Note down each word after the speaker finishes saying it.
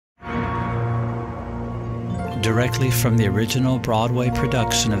directly from the original Broadway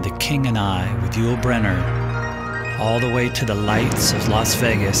production of The King and I with Yul Brynner, all the way to the lights of Las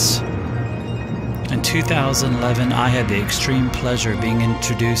Vegas. In 2011, I had the extreme pleasure of being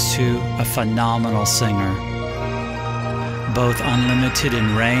introduced to a phenomenal singer, both unlimited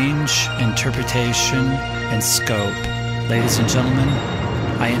in range, interpretation, and scope. Ladies and gentlemen,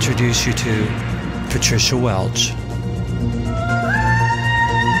 I introduce you to Patricia Welch.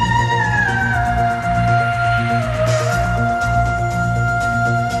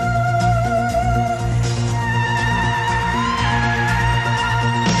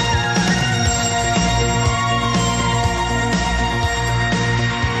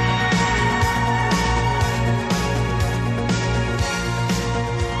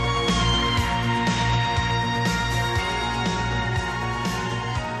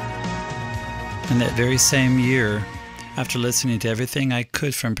 In that very same year, after listening to everything I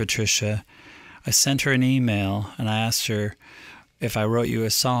could from Patricia, I sent her an email and I asked her, if I wrote you a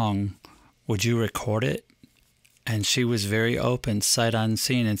song, would you record it? And she was very open, sight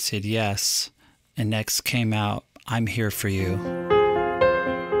unseen, and said yes. And next came out, I'm Here For You.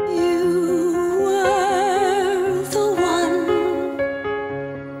 You were the one,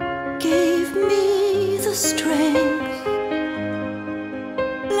 gave me the strength.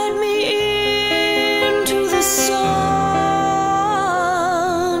 Let me into the sun.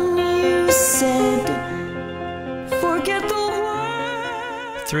 You said, forget the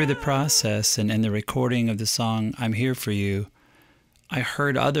world. Through the process and in the recording of the song, I'm Here For You, I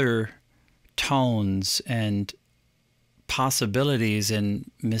heard other tones and possibilities in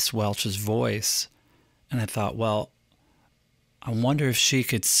Miss Welch's voice. And I thought, well, I wonder if she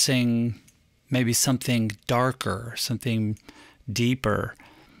could sing maybe something darker, something deeper.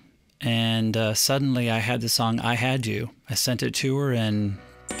 And suddenly I had the song, I Had You. I sent it to her and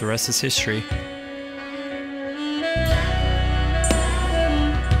the rest is history.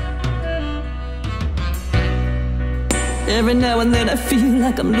 Every now and then I feel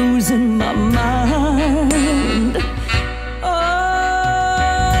like I'm losing my mind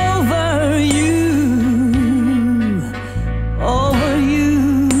over you, over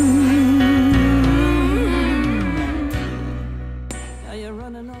you. Now you're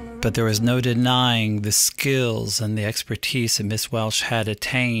running all around. But there was no denying the skills and the expertise that Miss Welch had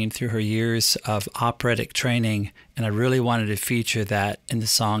attained through her years of operatic training, and I really wanted to feature that in the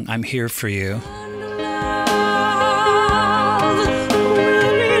song I'm Here For You.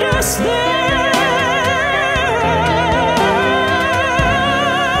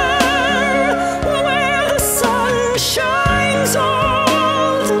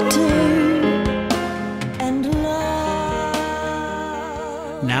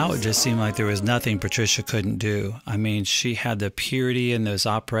 Now it just seemed like there was nothing Patricia couldn't do. I mean, she had the purity in those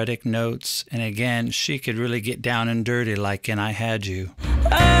operatic notes, and again, she could really get down and dirty like in I Had You. I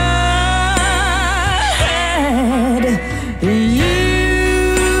had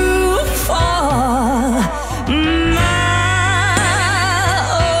you for my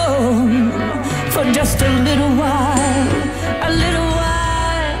own for just a little while,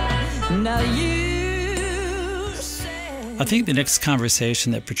 now you say. I think the next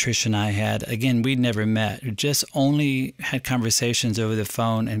conversation that Patricia and I had, again, we'd never met, we just only had conversations over the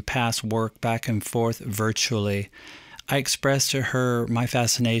phone and past work back and forth virtually. I expressed to her my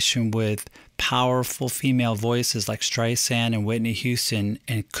fascination with powerful female voices like Streisand and Whitney Houston,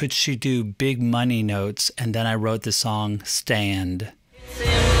 and could she do big money notes? And then I wrote the song Stand. It's in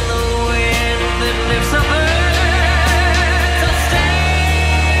the wind that lifts up earth,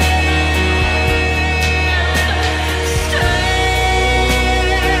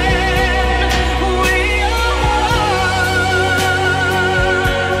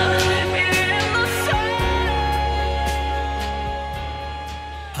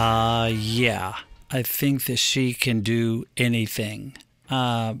 yeah, I think that she can do anything.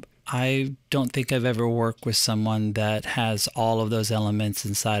 I don't think I've ever worked with someone that has all of those elements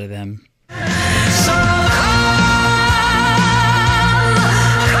inside of them. So come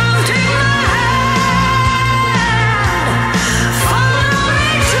take my hand, follow me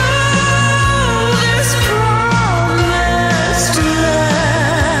to this promised land.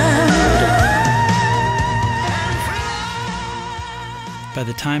 By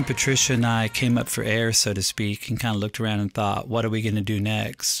the time Patricia and I came up for air, so to speak, and kind of looked around and thought, what are we going to do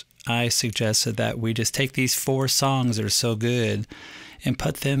next? I suggested that we just take these 4 songs that are so good and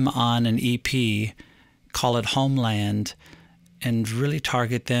put them on an EP, call it Homeland, and really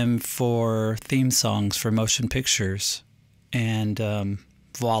target them for theme songs for motion pictures. And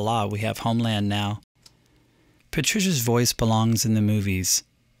voila, we have Homeland now. Patricia's voice belongs in the movies.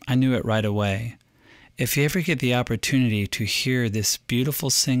 I knew it right away. If you ever get the opportunity to hear this beautiful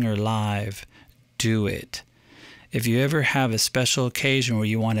singer live, do it. If you ever have a special occasion where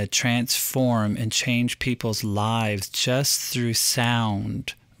you want to transform and change people's lives just through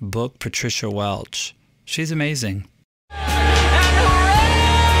sound, book Patricia Welch. She's amazing.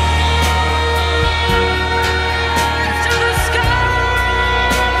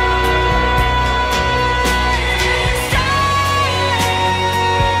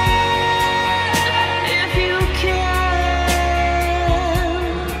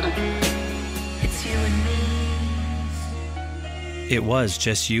 It was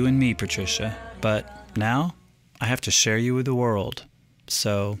just you and me, Patricia, but now I have to share you with the world.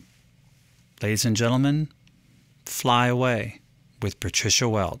 So, ladies and gentlemen, fly away with Patricia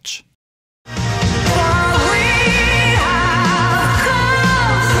Welch.